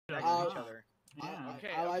each other. Yeah. Okay,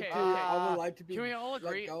 I would like to be. Can we all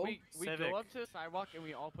agree? Let go? We go up to the sidewalk and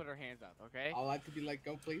we all put our hands up, okay? I'd like to be let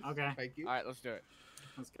go, please. Okay. Thank you. All right, let's do it.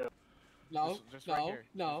 Let's go. No, Just no, right here.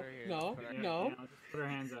 no, Just right here. no, Let's put our no. Yeah, just put our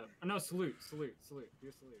hands up. Oh, no, salute. Do a salute.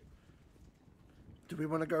 Do we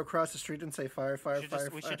want to go across the street and say fire, fire, fire,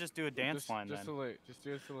 We fire? should just do a dance line Just then. salute. Just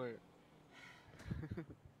do a salute.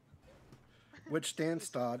 Which dance,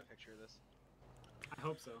 Todd? Picture this. I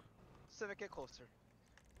hope so. Civic, get closer.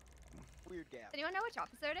 Weird gap. Does anyone know which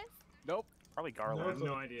officer it is? Nope. Probably I have Garland.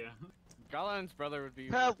 no idea. Garland's brother would be.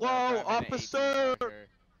 Hello, driving an officer! 18 tracker.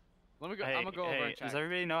 Let me go. Hey, I'm gonna go over hey, and check. does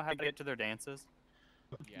everybody know how to get to their dances?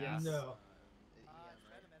 Yes. No.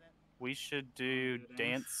 We should do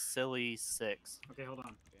Dance Silly 6. Okay, hold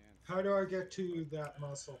on. How do I get to that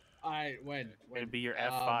muscle? Alright, when? It'd be your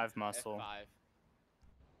F5 muscle. F5.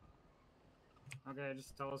 Okay,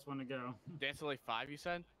 just tell us when to go. Dance Silly 5, you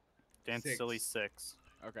said? Dance 6. Silly 6.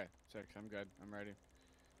 Okay, 6. I'm good. I'm ready.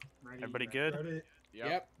 Ready, Everybody good? Ready?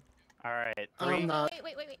 Yep. Alright, I'm 3. not.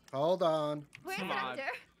 Wait. Hold on. Where's Come the on.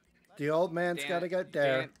 doctor? The old man's got to get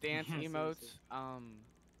there. Dance Yes, emotes,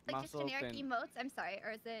 Like just muscle generic thing. emotes? I'm sorry,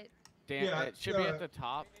 or is it? Yeah, It should be at the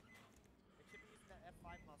top.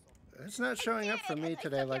 It's not showing up for me I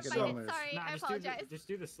today still like can't it find normally is. Sorry, Nah, I just apologize. just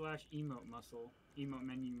do the slash emote muscle. Emote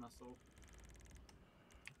menu muscle.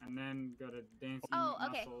 And then go to dance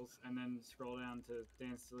Okay. muscles, and then scroll down to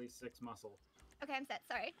dance silly 6 muscle. Okay, I'm set.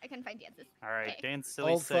 Sorry, I couldn't find dances. Alright, Okay. Dance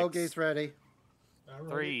Silly Old 6. fogey's ready.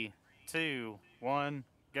 3, 2, 1,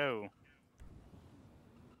 go.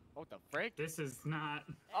 What the frick? This is not.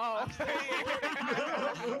 Oh.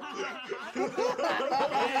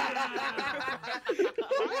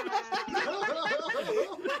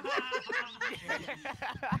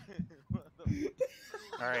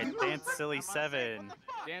 Alright, Dance Silly 7.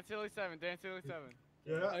 Dance Silly 7. Dance Silly 7.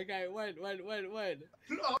 Yeah. Okay, when?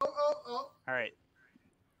 Oh. Alright.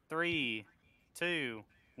 3, 2,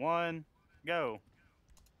 1, go.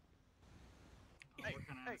 We're kind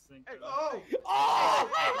of out of sync. Oh.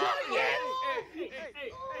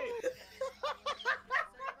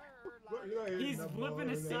 He's flipping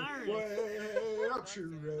his siren. Way up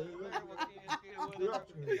to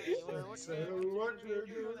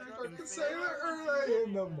sailor early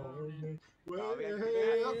in the morning. Way up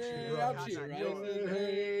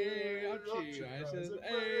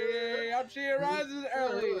She rises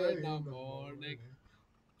early in the morning.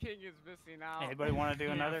 King is missing out. Anybody want to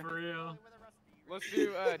do another? Yeah, for real. Let's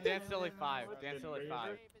do Dance Silly 5. Dance Silly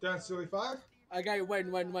 5. Dance Silly 5? Okay,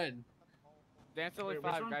 when? Dance Silly Wait,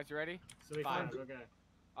 which 5, one? guys. You ready? Silly 5. Okay.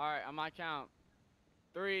 Alright, on my count.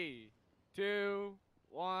 3, 2,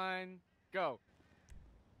 1, go.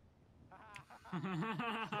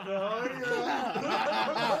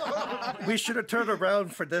 We should have turned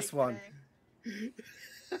around for this one.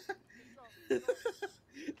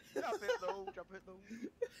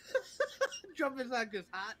 Jumping like it's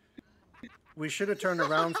hot. We should have turned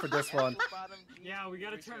around for this one. Yeah, we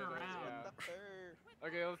gotta turn should, around. yeah.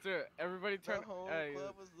 Okay, let's do it. Everybody turn.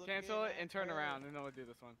 Cancel it and turn around, and then we'll do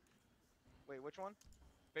this one. Wait, which one?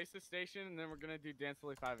 Face the station, and then we're gonna do Dance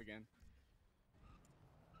Silly 5 again.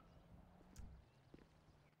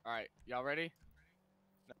 Alright, y'all ready?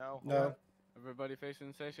 No. Everybody facing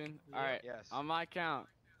the station? Alright, Yes. on my count.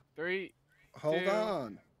 3. Hold 2.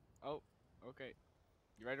 on. Oh, okay.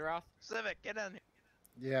 You ready, Ralph? Civic, get in here.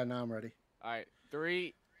 Yeah, now I'm ready. Alright,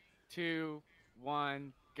 3, 2,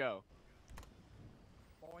 1, go.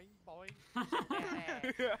 Boing, boing.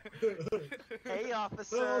 Hey,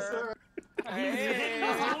 officer. Hello, sir. Hey,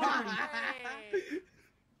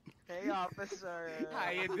 Hey, officer. how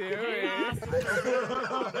you doing?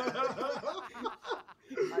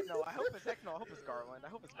 I hope it's Garland. I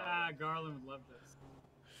hope it's Ah, Garland. Garland would love this.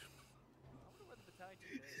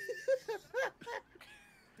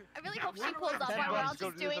 I really hope she pulls up while we're all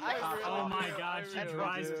just doing this. Oh my god, she really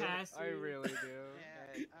drives do. past I you. really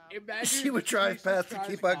do. Imagine She would drive past to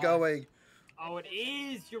keep on going. Oh, it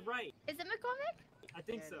is! You're right. Is it McCormick? I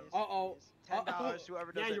think so. Uh-oh. $10,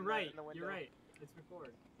 whoever does Yeah, it you're right. in the window. You're right. It's McCord.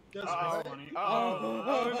 That's That's right. funny. Oh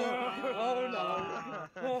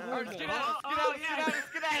no. Alright, just get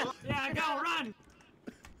out! Yeah, go, run!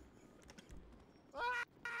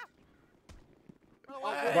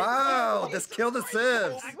 Wow, this killed the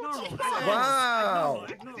Sibs. Act normal. Wow.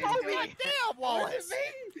 Act normal. Damn, Wallace!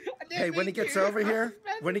 I Hey, when he gets over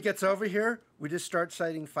here, we just start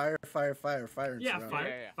citing fire. And Yeah, surround.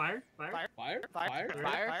 fire. Fire? Fire? Fire.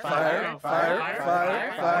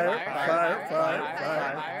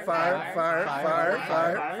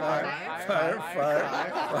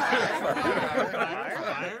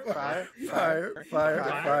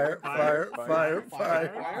 Fire.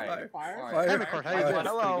 Hey, McCord, how you doing?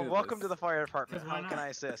 Hello, welcome to the fire department. How can I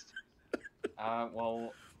assist?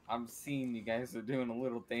 Well, I'm seeing you guys are doing a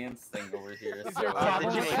little dance thing over here. Is So, there a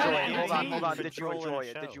problem Did you with enjoy that? it? Hold on. Did you enjoy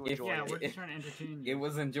it? Did you enjoy Yeah, it? we're just trying to entertain it you.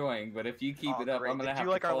 was enjoying, but if you keep Oh, it up, great. I'm gonna Did have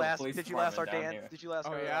you like to our call the last? police Did you last our department down dance? here. Did you last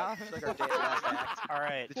Oh, our? yeah? Did you like our last act? All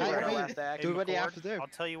right. Did you like our last act? Hey, Do what you McCord, have to do. I'll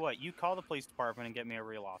tell you what. You call the police department and get me a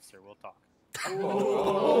real officer. We'll talk.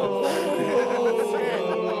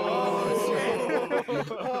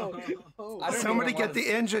 Somebody get the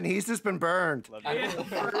engine. He's just been burned. Hey, you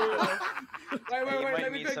might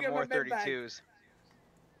Let me need go some get more my med bag. 32s.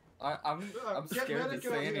 I'm Get scared to medic say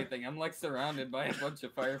out here. anything. I'm like surrounded by a bunch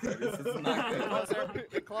of firefighters. It's not good.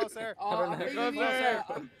 Get closer. I think he needs,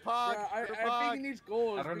 I think he needs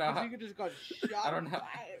goals I don't know because how- he could just got shot. I don't know.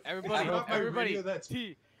 Everybody, Not my everybody, radio, that's-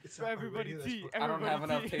 T. It's not my Everybody, radio, T. that's I don't have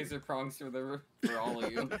enough Everybody, T. taser prongs for all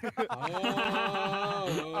of you.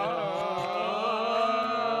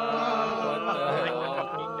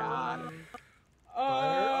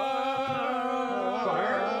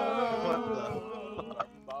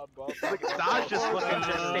 Look at Dash just looking,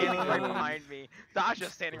 just standing right behind me. Dash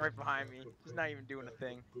just standing right behind me. He's not even doing a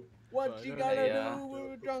thing. What you gonna do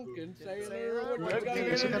with a drunken sailor? What you gonna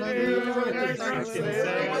What you gonna do do with with a a drunken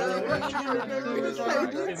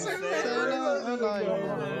drunken sailor?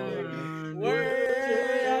 Where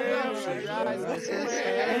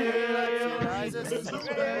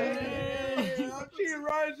she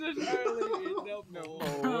rises early in the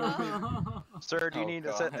morning. Sir, do you Oh, need?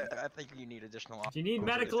 God. I think you need additional. Do you need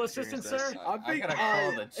medical assistance, sir? I gotta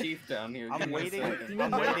call the chief down here. Give I'm me a waiting. second.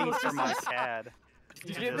 I'm waiting for my CAD.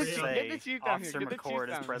 Get to the just chief- say, get the chief down here, Officer get the chief McCord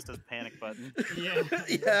has down pressed his panic button. Yeah.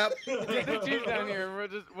 Yep. Get the chief down here.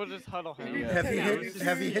 We'll just huddle him. Yeah.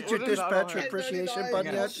 Have you hit your We'll just not dispatcher alright. appreciation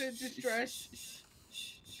button yet? Distress.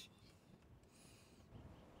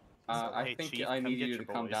 I Hey, think Chief, I come need get you your to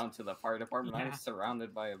come boys. down to the fire department. Yeah. I'm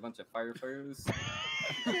surrounded by a bunch of firefighters.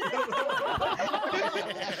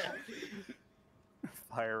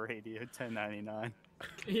 Fire radio 1099.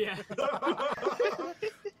 Yeah.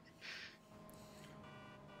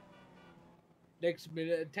 Next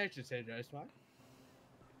minute, attention center, that's fine.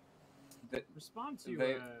 Respond to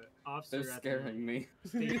They- officer They're at scaring me.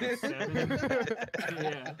 Station 7.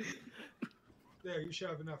 Yeah. There, you should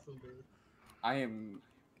have enough for the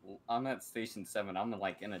I'm at station 7. I'm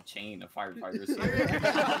like in a chain of firefighters here.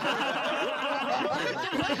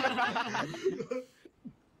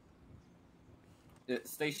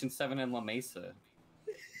 Station 7 in La Mesa.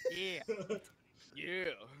 Yeah. Yeah.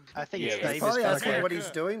 I think Yeah, it's he's He's Davis probably back asking there. what he's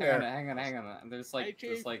doing Hang on, there. hang on. There's Hey,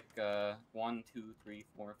 Chief. like 1, 2, 3,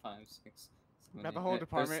 4, 5, 6. Not the whole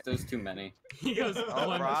department. There's too many. He goes, Oh,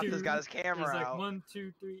 one, Roth two. has got his There's camera like out. 1,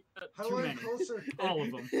 2, 3, How too do I many. closer? All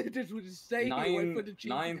of them. Just would stay here, wait for the chief to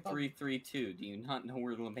come. 9332. Do you not know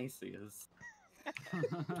where La Mesa is?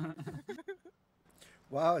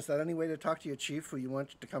 Wow, is that any way to talk to your chief who you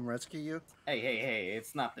want to come rescue you? Hey!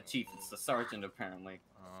 It's not the chief. It's the sergeant apparently.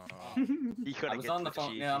 He couldn't I was get on to the phone.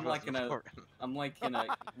 chief, Yeah, he I'm like wasn't in a. important. I'm like in a.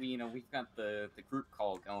 We've got the group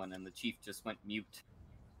call going, and the chief just went mute.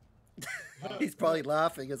 He's probably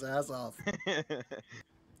laughing his ass off,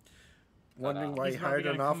 wondering why he He's probably hired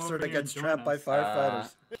an gonna come officer over that here and gets join trapped by us.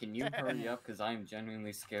 firefighters. Can you hurry up? Because I am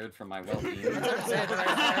genuinely scared for my well-being.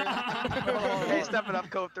 Hey, stepping up,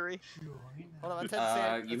 code 3. Hold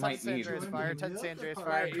on, You might need. fire. 10 San Andreas fire.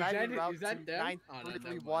 Alright, Can I is be route that to them? Oh, no,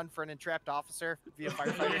 9331 for an entrapped officer via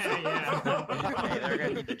firefighters? Yeah. Hey, they're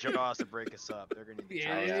gonna need the jaws to break us up. They're gonna need the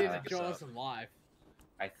Yeah, jaws they to need break to us draw up. us alive.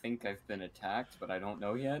 I think I've been attacked, but I don't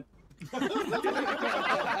know yet.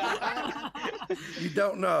 You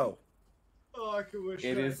don't know. Oh, I could wish.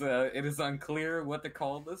 It is unclear what to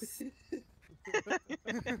call this.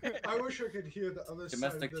 I wish I could hear the other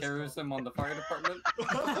Domestic side of terrorism on the fire department.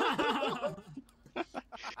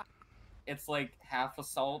 It's like half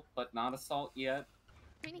assault, but not assault yet.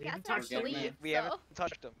 I mean, he We hasn't haven't actually touched We, leave, we so. haven't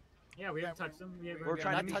touched them. Yeah, we haven't touched them. We're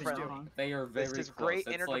trying to be meet friendly. them. They are very This is close. great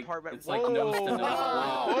It's interdepartment. It's like nose to nose.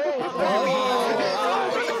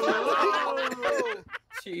 Whoa!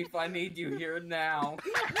 Chief, I need you here now.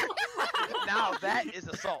 Now that is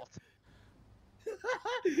assault.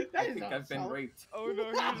 I think I've been raped. Oh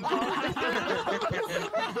no, Yeah,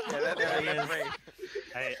 that's There he that's is. great.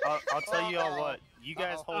 Hey, I'll tell you all what. You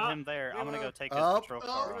guys hold him there. I'm gonna go take his Oh. patrol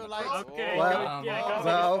car. Okay. Well, yeah, go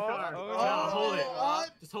well. get his car. Hold it.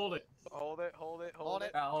 Just hold it. Hold it, hold it, hold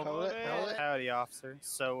it. Hold it. Howdy, officer.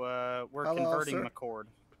 So we're Hello, converting officer. McCord.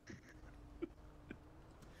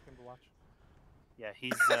 Watch. Yeah,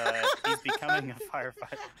 he's becoming a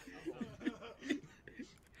firefighter.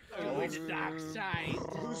 Which dark side?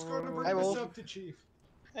 Who's going to bring Hey, this Wolf. up to Chief?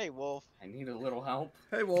 Hey, Wolf. I need a little help.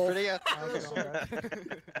 Hey, Wolf. Pretty good.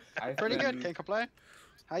 Pretty good. Can't complain.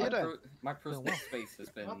 How you doing? My personal space has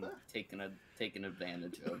been taken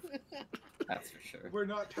advantage of. That's for sure. We're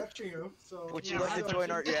not touching you, so. Would you like to so-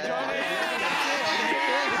 join our?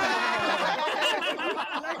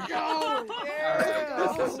 Let go!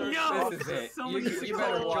 Alright, this is it. Somebody You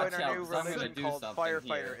better Join watch our out, new 'cause I'm gonna religion do called something here.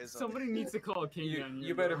 firefighter-ism. Somebody needs to call King on you.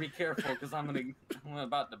 You better be careful, because I'm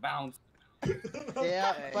about to bounce.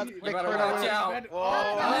 Yeah, but You better watch out.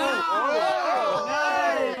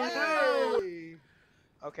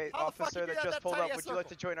 Okay, How the fuck officer you that get just that pulled tiny up, would you like circle?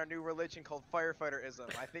 to join our new religion called firefighter-ism?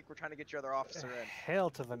 I think we're trying to get your other officer in.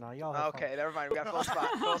 Hell to the no, y'all. have Okay, never mind. We got full spot.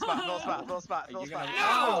 Full spot. Full spot. Full spot. Full spot.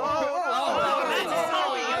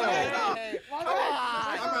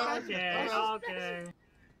 Okay.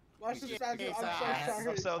 Watch this. I'm so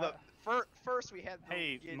sorry. So the first we had the,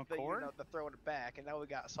 Hey, McCord? the throwing it back, and now we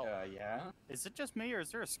got assault. Yeah. Is it just me, or is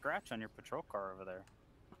there a scratch on your patrol car over there?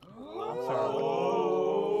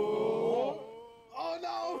 Oh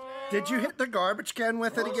no! Did you hit the garbage can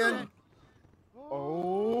with it again?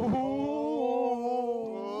 Oh!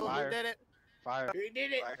 You did it. Fire. You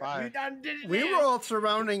did it! Fire. You done did it! We were all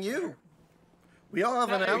surrounding you. We all have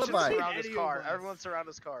an Everyone should alibi. surround his car. Everyone surround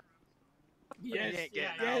his car. Yes, He ain't getting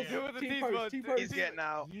yeah, out. yeah. Do it with the Team teeth first, bud. team first. He's getting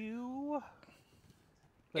out. You.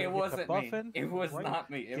 It wasn't me. It was right? not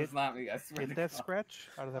me. It was not me. I swear to Get that God. scratch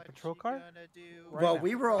out of that patrol car. Right Well, now.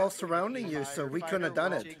 we were all surrounding you, so we couldn't have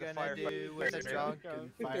done What it. you gonna do with a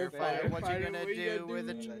drunken Firefighter, firefighter? What you gonna what you do gonna with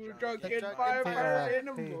a do drunken drunken firefighter in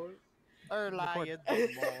the firefighter? morning? Early in the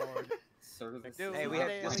morning. Sir, this Dude, Hey,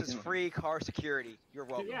 this is free car security. You're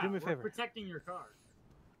welcome. Yeah, Do me a we're favor. protecting your car.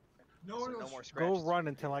 No So one no else. more scratches. Go run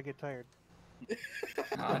until I get tired.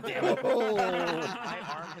 Oh, damn it. My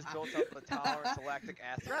arm has built up a tolerance to lactic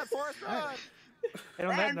acid. Run, Forrest, run! And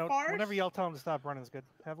on that Run, note, Forrest. whenever y'all tell him to stop running is good.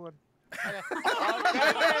 Have one.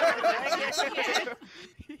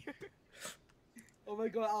 Oh my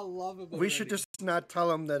god, I love him. We should just not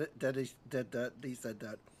tell him that he said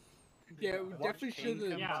that. Yeah, we definitely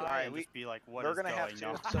shouldn't. Yeah, All right, And just be like, what we're is gonna have going to.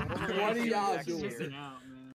 on? So What are y'all He's doing? missing out, man.